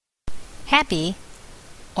Happy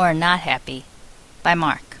or Not Happy by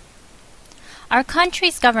Mark. Our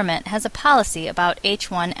country's government has a policy about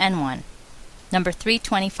H1N1, number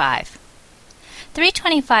 325.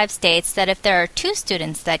 325 states that if there are 2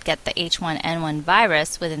 students that get the H1N1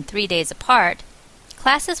 virus within 3 days apart,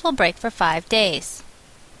 classes will break for 5 days.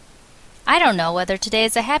 I don't know whether today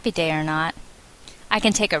is a happy day or not. I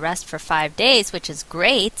can take a rest for 5 days, which is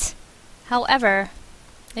great. However,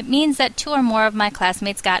 it means that 2 or more of my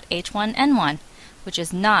classmates got H1N1, which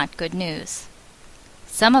is not good news.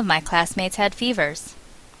 Some of my classmates had fevers.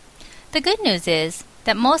 The good news is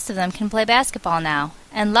that most of them can play basketball now,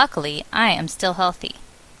 and luckily I am still healthy.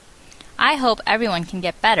 I hope everyone can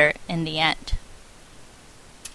get better in the end.